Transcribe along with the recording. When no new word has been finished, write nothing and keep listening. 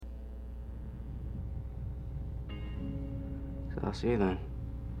I'll see you then.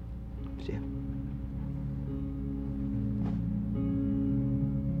 See ya.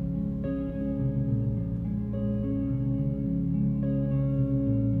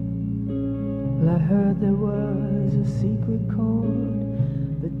 Well, I heard there was a secret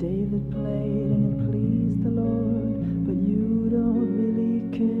chord that David played and it pleased the Lord. But you don't really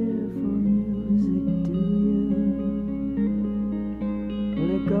care for music, do you?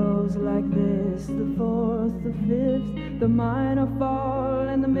 Well, it goes like this: the fourth, the fifth, the minor fall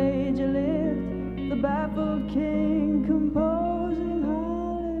and the major lift, the baffled king composing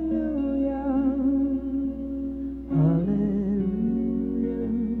hallelujah, hallelujah,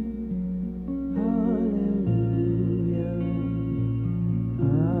 hallelujah,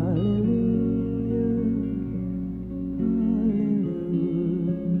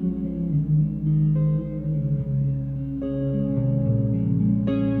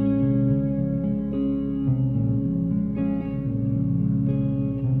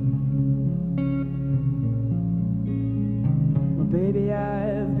 Baby,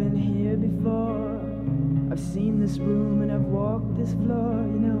 I've been here before. I've seen this room and I've walked this floor.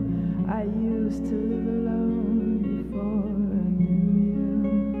 You know, I used to live alone before I knew you.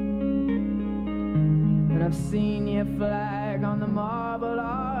 And I've seen your flag on the marble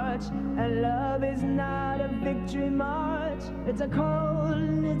arch. And love is not a victory march. It's a cold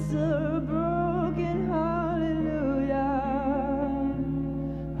and it's a broken hallelujah.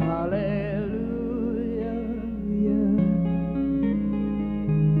 Hallelujah.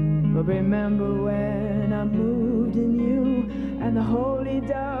 But remember when I moved in you, and the holy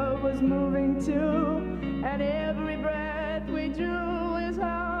dove was moving too, and every breath we drew is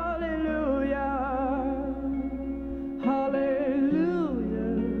hallelujah,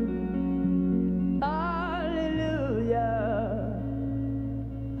 hallelujah, hallelujah,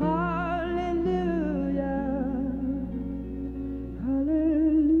 hallelujah,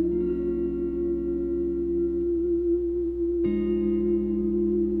 hallelujah.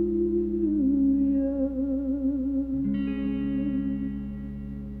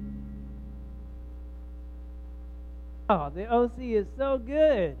 Oh, the OC is so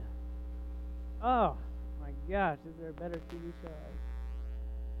good. Oh, my gosh. Is there a better TV show? I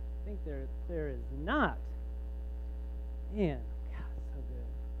think there is not. Man, God, so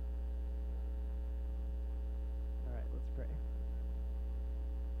good. All right, let's pray.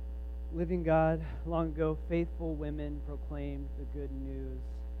 Living God, long ago, faithful women proclaimed the good news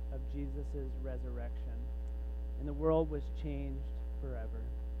of Jesus' resurrection, and the world was changed forever.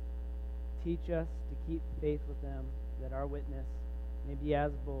 Teach us to keep faith with them, that our witness may be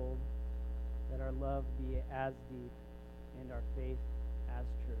as bold, that our love be as deep, and our faith as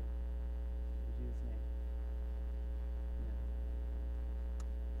true. In Jesus' name.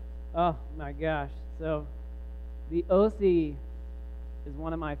 Amen. Oh my gosh. So the OC is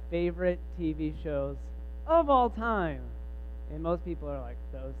one of my favorite TV shows of all time. And most people are like,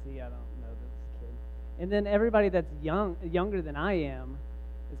 the OC, I don't know this kid. And then everybody that's younger than I am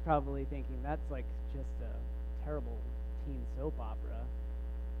is probably thinking that's like just a terrible teen soap opera.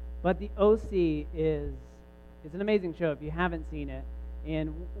 But the OC is an amazing show if you haven't seen it.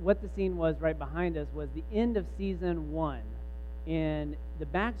 And what the scene was right behind us was the end of season 1. And the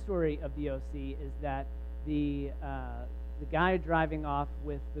backstory of the OC is that the guy driving off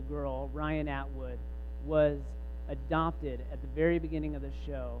with the girl, Ryan Atwood, was adopted at the very beginning of the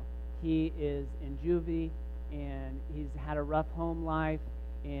show. He is in juvie, and he's had a rough home life.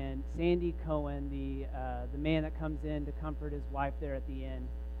 And Sandy Cohen, the man that comes in to comfort his wife there at the end,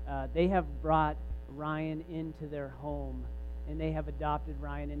 they have brought Ryan into their home, and they have adopted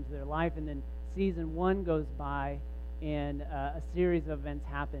Ryan into their life. And then season 1 goes by, and a series of events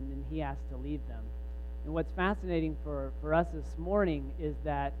happen, and he has to leave them. And what's fascinating for us this morning is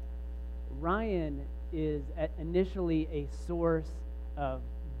that Ryan is initially a source of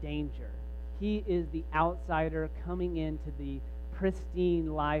danger. He is the outsider coming into the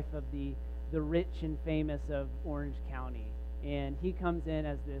pristine life of the rich and famous of Orange County. And he comes in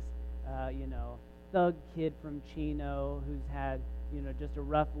as this, thug kid from Chino who's had, just a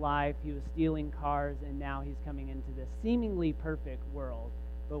rough life. He was stealing cars, and now he's coming into this seemingly perfect world.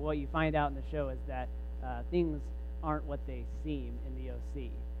 But what you find out in the show is that things aren't what they seem in the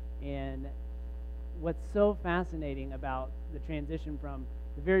OC. And what's so fascinating about the transition from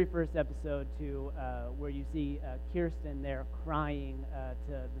the very first episode to where you see Kirsten there crying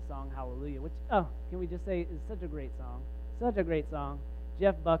to the song Hallelujah, which, can we just say is such a great song. Such a great song.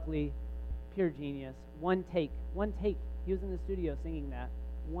 Jeff Buckley, pure genius. One take. He was in the studio singing that.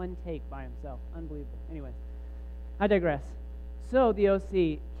 One take by himself. Unbelievable. Anyways, I digress. So the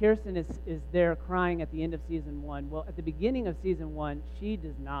OC, Kirsten is there crying at the end of season 1. Well, at the beginning of season 1, she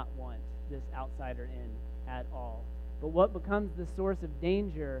does not want this outsider in at all. But what becomes the source of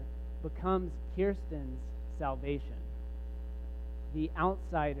danger becomes Kirsten's salvation. The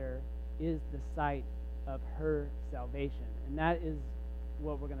outsider is the site of her salvation. And that is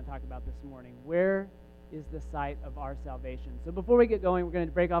what we're going to talk about this morning. Where is the site of our salvation? So before we get going, we're going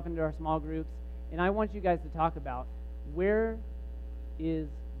to break off into our small groups. And I want you guys to talk about, where is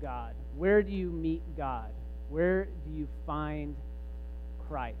God? Where do you meet God? Where do you find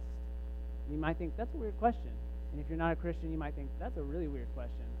Christ? You might think, that's a weird question. And if you're not a Christian, you might think, that's a really weird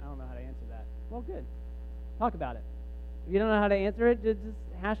question. I don't know how to answer that. Well, good. Talk about it. If you don't know how to answer it, just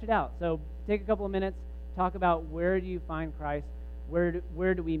hash it out. So take a couple of minutes, talk about, where do you find Christ? Where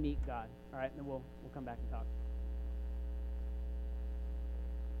do we meet God? All right, and then we'll come back and talk.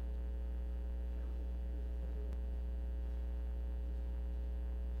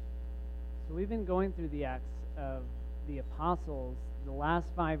 So we've been going through the Acts of the Apostles the last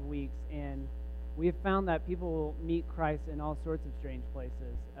 5 weeks, and we have found that people meet Christ in all sorts of strange places.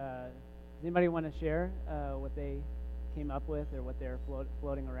 Does anybody want to share what they came up with or what they're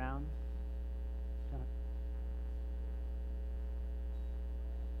floating around? John?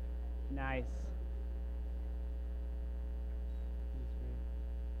 Nice. That's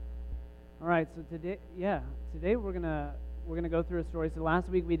great. All right, so today we're gonna go through a story. So last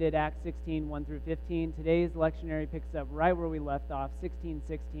week we did Acts 16, 1 through 15. Today's lectionary picks up right where we left off, 16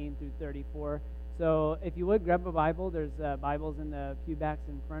 through 34. So if you would, grab a Bible. There's Bibles in the pew backs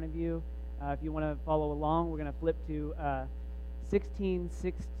in front of you. If you want to follow along, we're going to flip to 16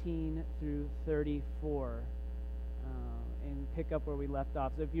 through 34 and pick up where we left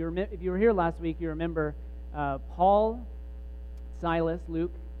off. So if you were here last week, you remember Paul, Silas,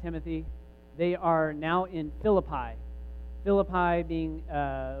 Luke, Timothy, they are now in Philippi. Philippi being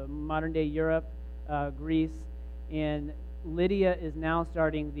modern-day Europe, Greece, and Lydia is now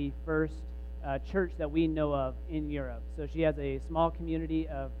starting the first church that we know of in Europe. So she has a small community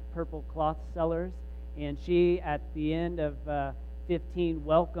of purple cloth sellers, and she, at the end of 15,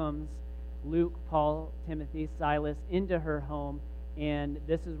 welcomes Luke, Paul, Timothy, Silas into her home, and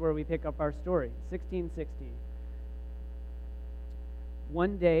this is where we pick up our story, 1660.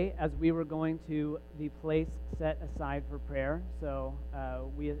 One day, as we were going to the place set aside for prayer, so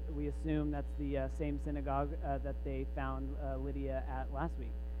we assume that's the same synagogue that they found Lydia at last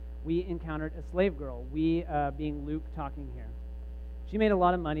week, we encountered a slave girl, we being Luke talking here. She made a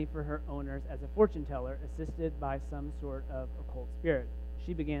lot of money for her owners as a fortune teller, assisted by some sort of occult spirit.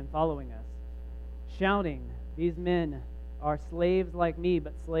 She began following us, shouting, "These men are slaves like me,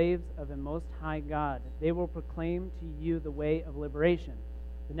 but slaves of the Most High God. They will proclaim to you the way of liberation."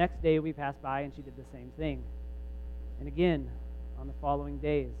 The next day we passed by, and she did the same thing. And again, on the following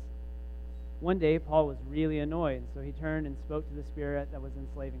days. One day, Paul was really annoyed, so he turned and spoke to the spirit that was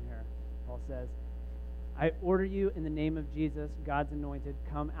enslaving her. Paul says, "I order you in the name of Jesus, God's anointed,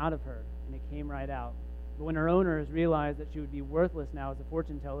 come out of her." And it came right out. But when her owners realized that she would be worthless now as a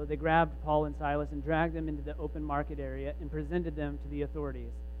fortune teller, they grabbed Paul and Silas and dragged them into the open market area and presented them to the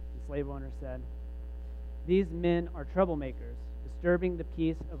authorities. The slave owner said, "These men are troublemakers, disturbing the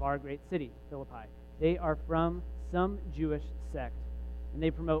peace of our great city, Philippi. They are from some Jewish sect, and they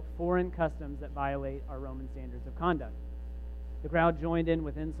promote foreign customs that violate our Roman standards of conduct." The crowd joined in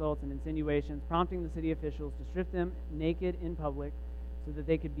with insults and insinuations, prompting the city officials to strip them naked in public so that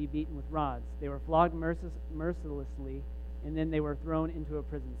they could be beaten with rods. They were flogged mercilessly, and then they were thrown into a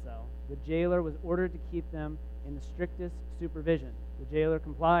prison cell. The jailer was ordered to keep them in the strictest supervision. The jailer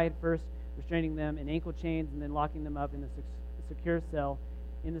complied, first restraining them in ankle chains and then locking them up in a secure cell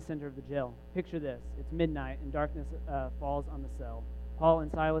in the center of the jail. Picture this. It's midnight, and darkness falls on the cell. Paul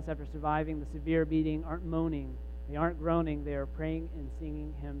and Silas, after surviving the severe beating, aren't moaning. They aren't groaning. They are praying and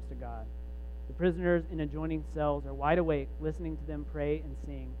singing hymns to God. The prisoners in adjoining cells are wide awake, listening to them pray and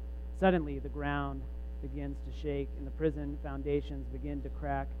sing. Suddenly, the ground begins to shake, and the prison foundations begin to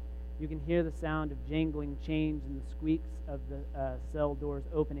crack. You can hear the sound of jangling chains and the squeaks of the cell doors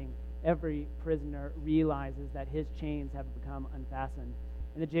opening. Every prisoner realizes that his chains have become unfastened.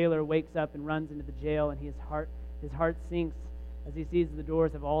 And the jailer wakes up and runs into the jail, and his heart sinks as he sees the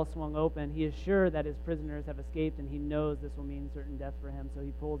doors have all swung open. He is sure that his prisoners have escaped, and he knows this will mean certain death for him, so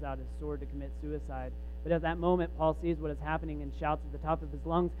he pulls out his sword to commit suicide. But at that moment, Paul sees what is happening and shouts at the top of his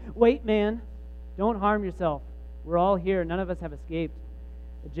lungs, "Wait, man! Don't harm yourself. We're all here. None of us have escaped."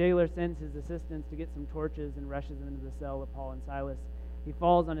 The jailer sends his assistants to get some torches and rushes them into the cell of Paul and Silas. He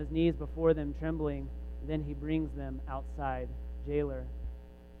falls on his knees before them, trembling. Then he brings them outside. Jailer,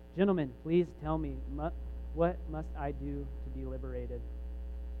 "Gentlemen, please tell me, What must I do to be liberated?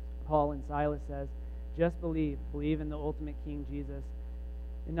 Paul and Silas says, just believe in the ultimate King Jesus,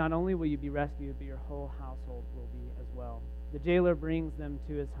 and not only will you be rescued, but your whole household will be as well. The jailer brings them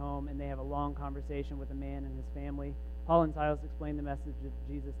to his home, and they have a long conversation with the man and his family. Paul and Silas explain the message of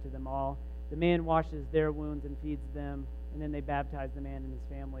Jesus to them all. The man washes their wounds and feeds them, and then they baptize the man and his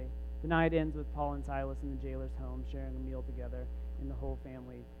family. The night ends with Paul and Silas in the jailer's home, sharing a meal together, and the whole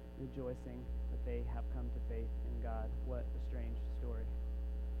family rejoicing that they have come to faith in God. What a strange story.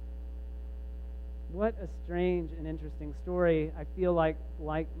 What a strange and interesting story. I feel like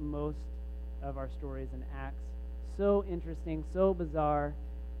most of our stories in Acts, so interesting, so bizarre,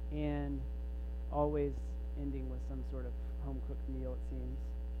 and always ending with some sort of home-cooked meal, it seems.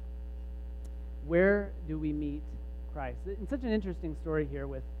 Where do we meet Christ? It's such an interesting story here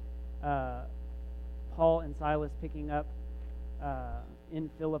with Paul and Silas picking up in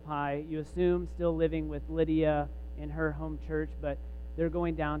Philippi. You assume still living with Lydia in her home church, but they're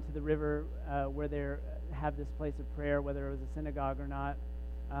going down to the river where they have this place of prayer, whether it was a synagogue or not,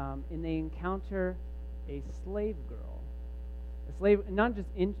 and they encounter a slave girl. A slave, not just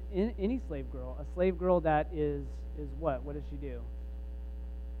any slave girl, a slave girl that is what? What does she do?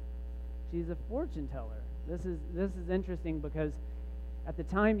 She's a fortune teller. This is interesting because at the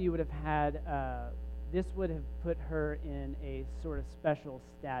time you would have had, this would have put her in a sort of special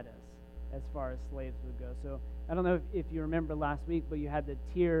status as far as slaves would go. So I don't know if you remember last week, but you had the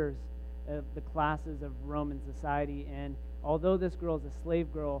tiers of the classes of Roman society, and although this girl is a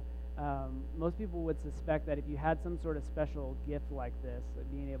slave girl, most people would suspect that if you had some sort of special gift like this,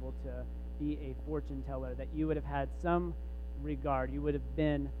 like being able to be a fortune teller, that you would have had some regard. You would have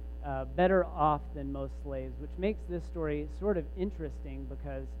been better off than most slaves, which makes this story sort of interesting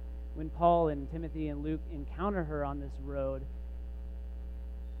because when Paul and Timothy and Luke encounter her on this road,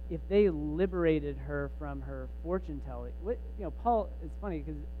 if they liberated her from her fortune telling, Paul, it's funny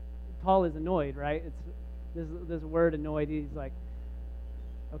because Paul is annoyed, right? It's this word annoyed. He's like,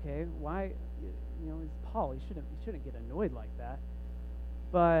 okay, why? It's Paul. He shouldn't get annoyed like that.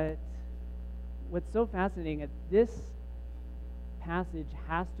 But what's so fascinating, this passage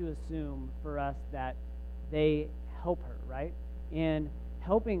has to assume for us that they help her, right? And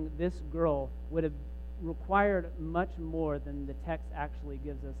helping this girl would have required much more than the text actually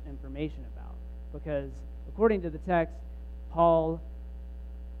gives us information about. Because according to the text, Paul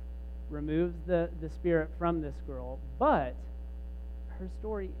removes the spirit from this girl, but her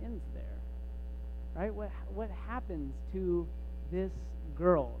story ends there, right? What happens to this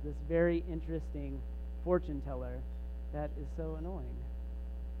girl, this very interesting fortune teller that is so annoying?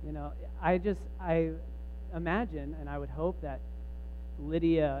 I imagine, and I would hope that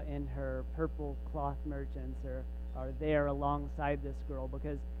Lydia and her purple cloth merchants are there alongside this girl,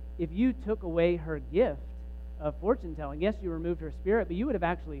 because if you took away her gift of fortune telling, yes, you removed her spirit, but you would have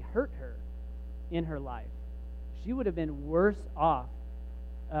actually hurt her in her life. She would have been worse off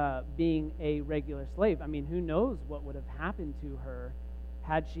being a regular slave. I mean, who knows what would have happened to her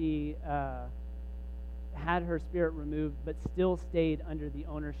had she had her spirit removed, but still stayed under the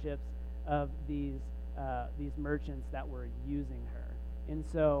ownerships of these merchants that were using her. And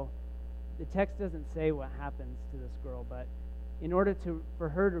so the text doesn't say what happens to this girl, but in order for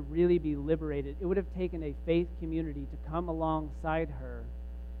her to really be liberated, it would have taken a faith community to come alongside her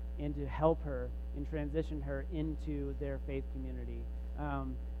and to help her and transition her into their faith community.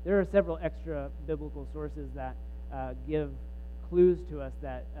 There are several extra biblical sources that give clues to us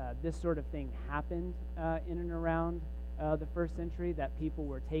that this sort of thing happened in and around the first century, that people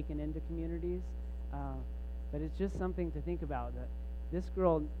were taken into communities. But it's just something to think about, that this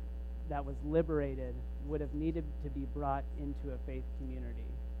girl that was liberated would have needed to be brought into a faith community,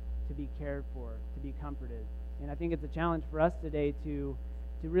 to be cared for, to be comforted. And I think it's a challenge for us today to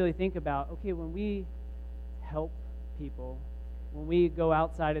really think about, okay, when we help people, when we go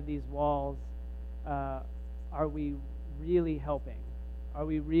outside of these walls, are we really helping? Are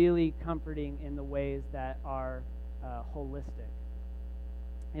we really comforting in the ways that are holistic?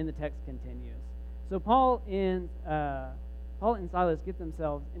 And the text continues. So Paul and Silas get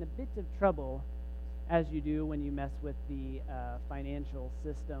themselves in a bit of trouble, as you do when you mess with the financial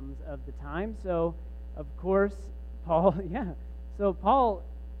systems of the time. So, of course, Paul,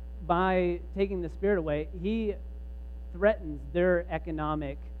 by taking the spirit away, he threatens their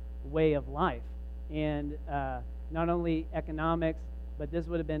economic way of life. And not only economics, but this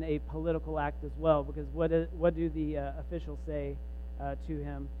would have been a political act as well, because what do the officials say to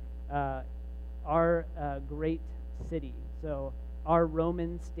him? Our great city. So our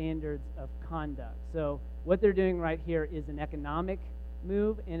Roman standards of conduct. So what they're doing right here is an economic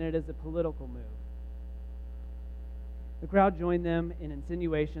move, and it is a political move. The crowd joined them in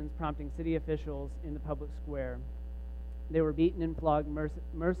insinuations, prompting city officials in the public square. They were beaten and flogged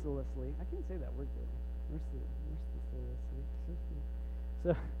mercilessly. I can't say that word good.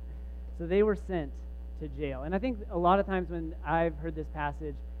 Mercilessly. So they were sent to jail. And I think a lot of times when I've heard this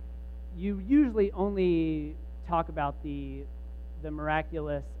passage, you usually only talk about the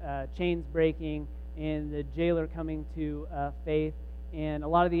miraculous chains breaking and the jailer coming to faith, and a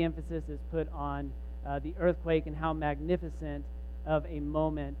lot of the emphasis is put on the earthquake and how magnificent of a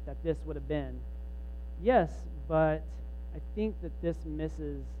moment that this would have been. Yes, but I think that this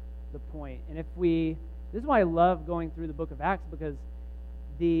misses the point. And this is why I love going through the book of Acts, because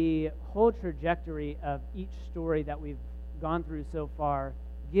the whole trajectory of each story that we've gone through so far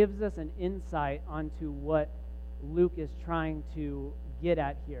gives us an insight onto what Luke is trying to get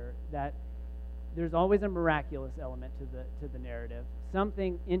at here, that there's always a miraculous element to the narrative.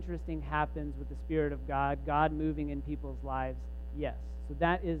 Something interesting happens with the Spirit of God moving in people's lives, yes. So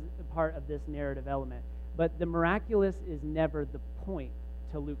that is a part of this narrative element. But the miraculous is never the point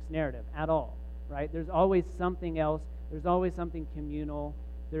to Luke's narrative at all, right? There's always something else. There's always something communal.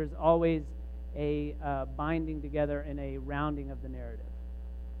 There's always a binding together and a rounding of the narrative.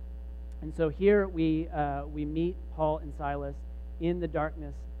 And so here we meet Paul and Silas in the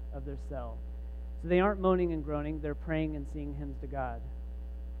darkness of their cell. So they aren't moaning and groaning. They're praying and singing hymns to God.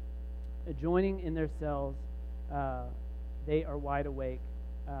 Joining in their cells, they are wide awake,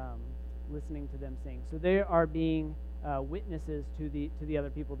 listening to them sing. So they are being witnesses to the other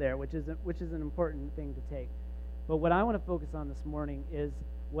people there, which is an important thing to take. But what I want to focus on this morning is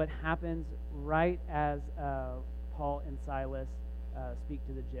what happens right as Paul and Silas speak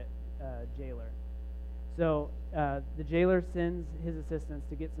to the jailer. So the jailer sends his assistants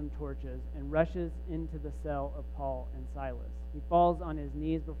to get some torches and rushes into the cell of Paul and Silas. He falls on his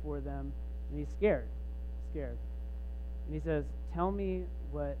knees before them, and he's scared. And he says, "Tell me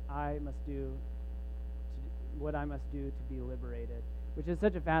what I must do to be liberated," which is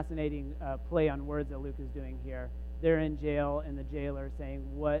such a fascinating play on words that Luke is doing here. They're in jail, and the jailer saying,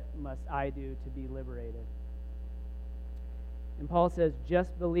 "What must I do to be liberated?" And Paul says,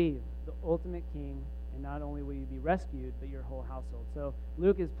 "Just believe the ultimate King, and not only will you be rescued, but your whole household." So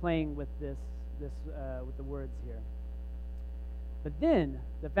Luke is playing with this with the words here. But then,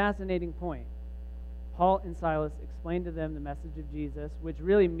 the fascinating point, Paul and Silas explain to them the message of Jesus, which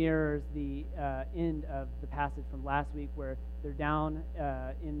really mirrors the end of the passage from last week, where they're down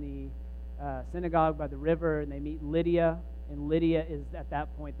in the synagogue by the river, and they meet Lydia, and Lydia is at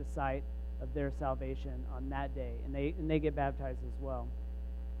that point the site of their salvation on that day, and they get baptized as well.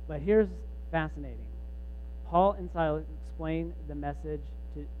 But here's fascinating. Paul and Silas explain the message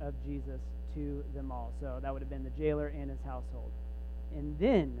of Jesus to them all. So that would have been the jailer and his household. And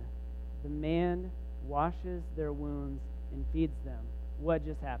then the man washes their wounds and feeds them. What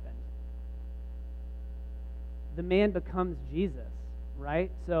just happened? The man becomes Jesus,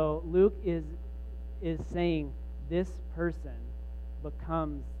 right? So Luke is saying this person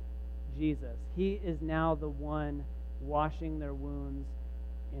becomes Jesus. He is now the one washing their wounds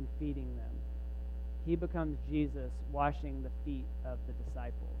and feeding them. He becomes Jesus washing the feet of the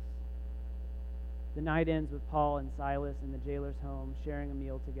disciples. The night ends with Paul and Silas in the jailer's home, sharing a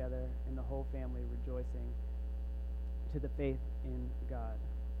meal together, and the whole family rejoicing to the faith in God.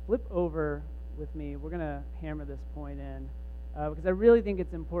 Flip over with me. We're going to hammer this point in because I really think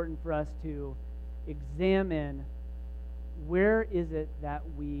it's important for us to examine where is it that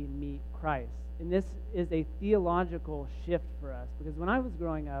we meet Christ. And this is a theological shift for us, because when I was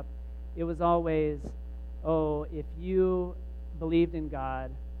growing up, it was always, if you believed in God,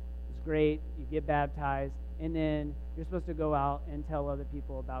 it's great, you get baptized, and then you're supposed to go out and tell other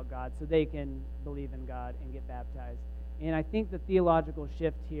people about God so they can believe in God and get baptized. And I think the theological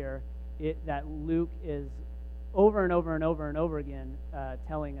shift here that Luke is over and over and over and over again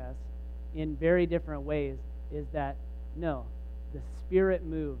telling us in very different ways is that, no, the Spirit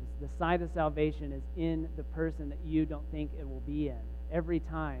moves. The side of salvation is in the person that you don't think it will be in. Every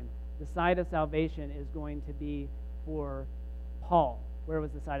time, the side of salvation is going to be for Paul. Where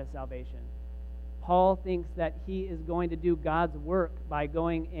was the side of salvation? Paul thinks that he is going to do God's work by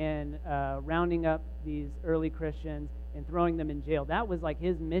going and rounding up these early Christians and throwing them in jail. That was like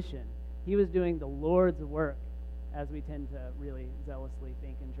his mission. He was doing the Lord's work, as we tend to really zealously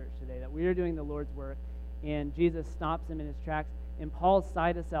think in church today, that we are doing the Lord's work, and Jesus stops him in his tracks. And Paul's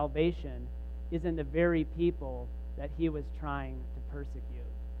side of salvation is in the very people that he was trying to persecute.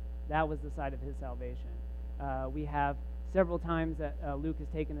 That was the side of his salvation. We have several times that Luke has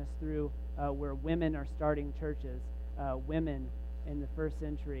taken us through where women are starting churches. Women in the first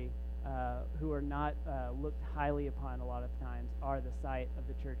century who are not looked highly upon a lot of times, are the site of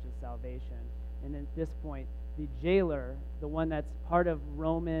the church's salvation. And at this point, the jailer, the one that's part of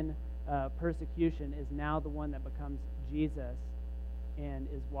Roman persecution, is now the one that becomes Jesus and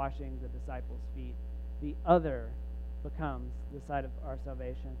is washing the disciples' feet. The other becomes the site of our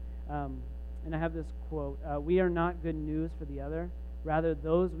salvation. And I have this quote, "We are not good news for the other. Rather,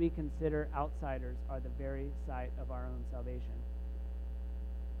 those we consider outsiders are the very site of our own salvation."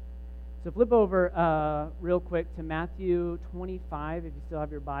 So flip over real quick to Matthew 25, if you still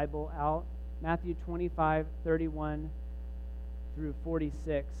have your Bible out. Matthew 25, 31 through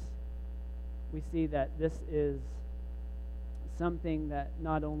 46. We see that this is something that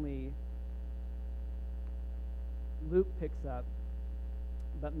not only Luke picks up,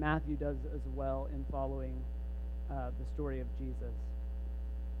 but Matthew does as well in following the story of Jesus.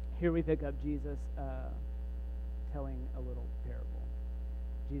 Here we pick up Jesus telling a little parable.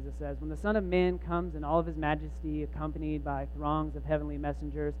 Jesus says, "When the Son of Man comes in all of his majesty, accompanied by throngs of heavenly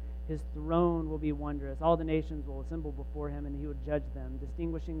messengers, his throne will be wondrous. All the nations will assemble before him, and he will judge them,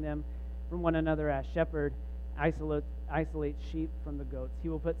 distinguishing them from one another as shepherd isolates sheep from the goats. He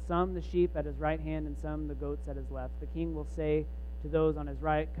will put some, the sheep, at his right hand, and some, the goats, at his left. The king will say to those on his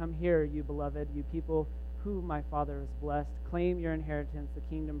right, 'Come here, you beloved, you people whom my Father has blessed. Claim your inheritance, the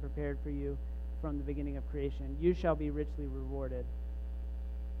kingdom prepared for you from the beginning of creation. You shall be richly rewarded.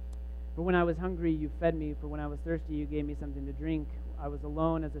 For when I was hungry, you fed me. For when I was thirsty, you gave me something to drink. I was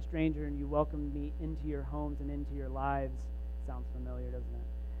alone as a stranger, and you welcomed me into your homes and into your lives." Sounds familiar, doesn't it?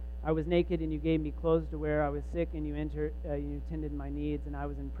 "I was naked, and you gave me clothes to wear. I was sick, and you tended my needs. And I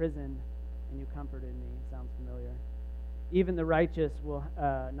was in prison, and you comforted me." Sounds familiar. "Even the righteous will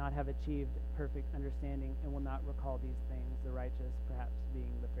not have achieved perfect understanding and will not recall these things." The righteous, perhaps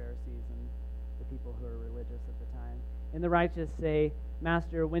being the Pharisees and the people who are religious at the time. "And the righteous say,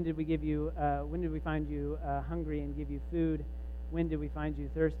 'Master, when did we find you hungry and give you food? When did we find you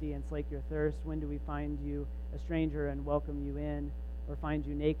thirsty and slake your thirst? When did we find you a stranger and welcome you in, or find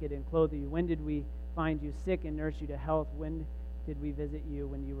you naked and clothe you? When did we find you sick and nurse you to health? When did we visit you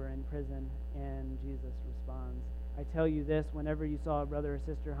when you were in prison?' And Jesus responds, 'I tell you this, whenever you saw a brother or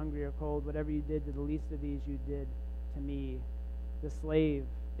sister hungry or cold, whatever you did to the least of these, you did to me.' The slave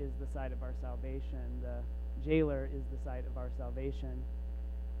is the site of our salvation. The jailer is the site of our salvation.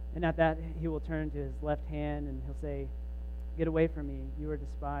 And at that, he will turn to his left hand and he'll say, 'Get away from me, you are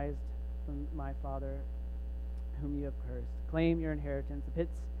despised from my Father, whom you have cursed. Claim your inheritance, the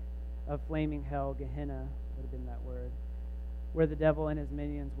pits of flaming hell,'" Gehenna would have been that word, "'where the devil and his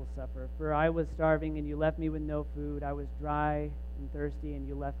minions will suffer. For I was starving, and you left me with no food. I was dry and thirsty, and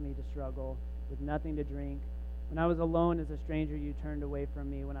you left me to struggle with nothing to drink. When I was alone as a stranger, you turned away from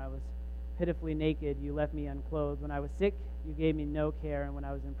me. When I was pitifully naked, you left me unclothed. When I was sick, you gave me no care. And when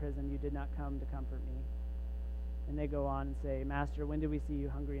I was in prison, you did not come to comfort me.'" And they go on and say, "Master, when did we see you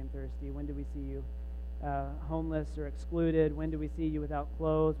hungry and thirsty? When did we see you homeless or excluded? When did we see you without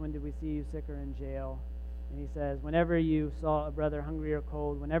clothes? When did we see you sick or in jail?" And he says, "Whenever you saw a brother hungry or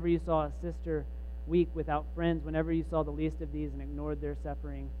cold, whenever you saw a sister weak without friends, whenever you saw the least of these and ignored their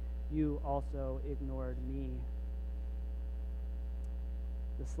suffering, you also ignored me."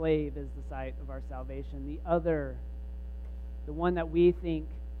 The slave is the site of our salvation. The other, the one that we think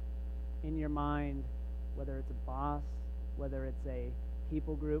in your mind, whether it's a boss, whether it's a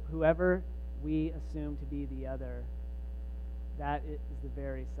people group, whoever we assume to be the other, that is the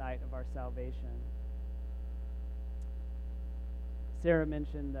very site of our salvation. Sarah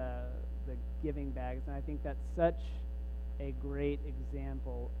mentioned the giving bags, and I think that's such a great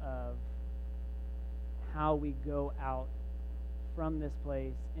example of how we go out from this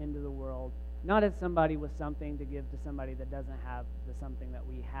place into the world, not as somebody with something to give to somebody that doesn't have the something that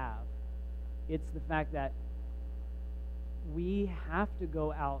we have. It's the fact that we have to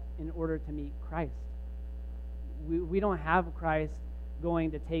go out in order to meet Christ. We don't have Christ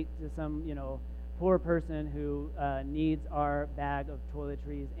going to take to some, poor person who needs our bag of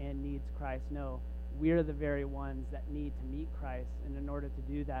toiletries and needs Christ. No, we're the very ones that need to meet Christ, and in order to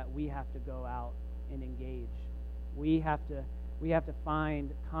do that, we have to go out and engage. We have to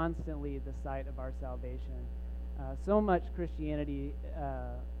find constantly the site of our salvation. So much Christianity,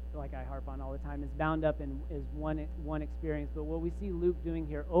 like I harp on all the time, is bound up in is one experience. But what we see Luke doing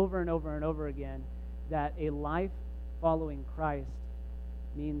here over and over and over again, that a life following Christ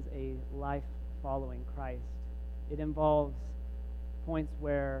means a life following Christ. It involves points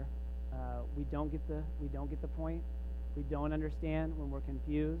where we don't get the point, we don't understand, when we're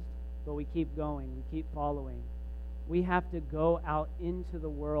confused, but we keep going, we keep following. We have to go out into the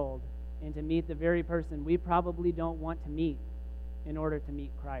world and to meet the very person we probably don't want to meet in order to meet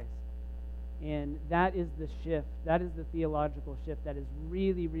Christ. And that is the shift. That is the theological shift that is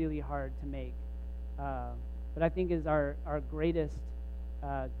really, really hard to make. But I think is our greatest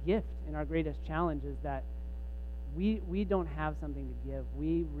gift and our greatest challenge is that we don't have something to give.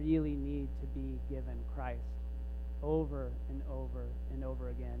 We really need to be given Christ over and over and over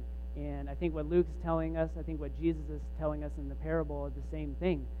again. And I think what Luke's telling us, I think what Jesus is telling us in the parable is the same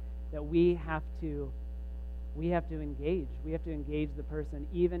thing, that we have to engage. We have to engage the person,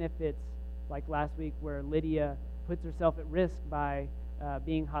 even if it's like last week where Lydia puts herself at risk by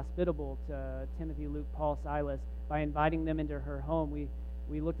being hospitable to Timothy, Luke, Paul, Silas, by inviting them into her home.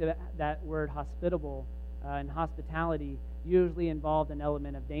 We looked at that word hospitable, and hospitality usually involved an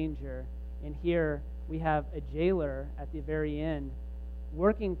element of danger. And here we have a jailer at the very end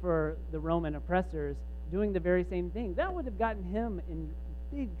working for the Roman oppressors, doing the very same thing. That would have gotten him in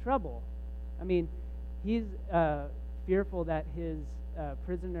big trouble. I mean, he's fearful that his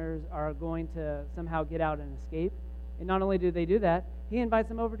prisoners are going to somehow get out and escape. And not only do they do that, he invites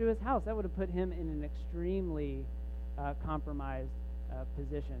them over to his house. That would have put him in an extremely compromised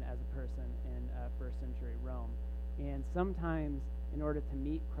position as a person in first century Rome. And sometimes, in order to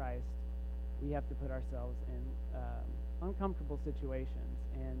meet Christ, we have to put ourselves in uncomfortable situations,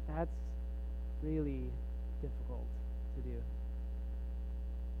 and that's really difficult to do.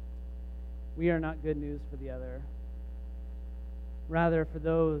 We are not good news for the other. Rather, for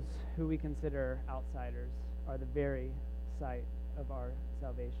those who we consider outsiders are the very site of our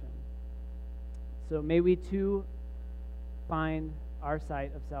salvation. So may we too find our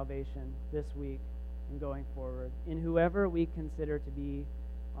site of salvation this week and going forward in whoever we consider to be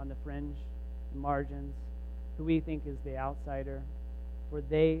on the fringe, the margins, who we think is the outsider, for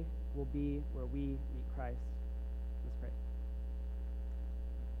they will be where we meet Christ. Let's pray.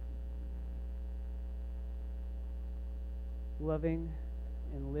 Loving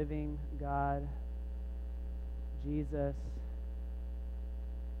and living God, Jesus,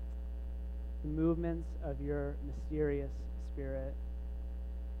 the movements of your mysterious Spirit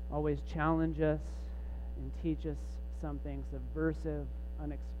always challenge us and teach us something subversive,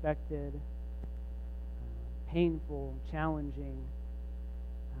 unexpected, painful, challenging.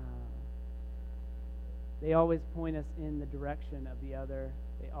 They always point us in the direction of the other.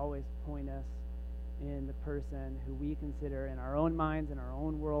 They always point us in the person who we consider in our own minds, in our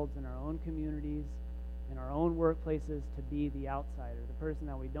own worlds, in our own communities, in our own workplaces to be the outsider, the person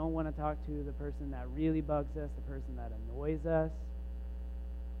that we don't want to talk to, the person that really bugs us, the person that annoys us.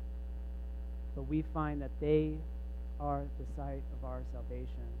 But we find that they are the site of our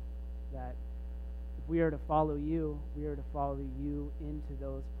salvation, that if we are to follow you, we are to follow you into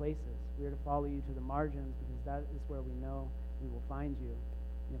those places. We are to follow you to the margins, because that is where we know we will find you.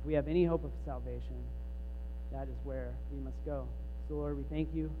 And if we have any hope of salvation, that is where we must go. So Lord, we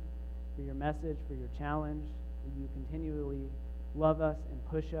thank you for your message, for your challenge, that you continually love us and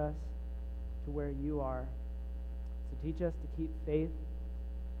push us to where you are. So teach us to keep faith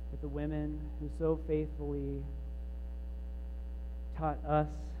with the women who so faithfully taught us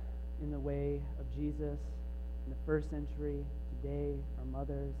in the way of Jesus in the first century, today, our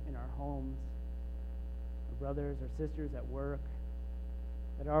mothers in our homes, our brothers, our sisters at work,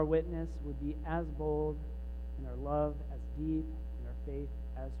 that our witness would be as bold and our love as deep and our faith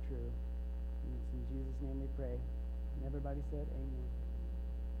as true. And it's in Jesus' name we pray. And everybody said, amen.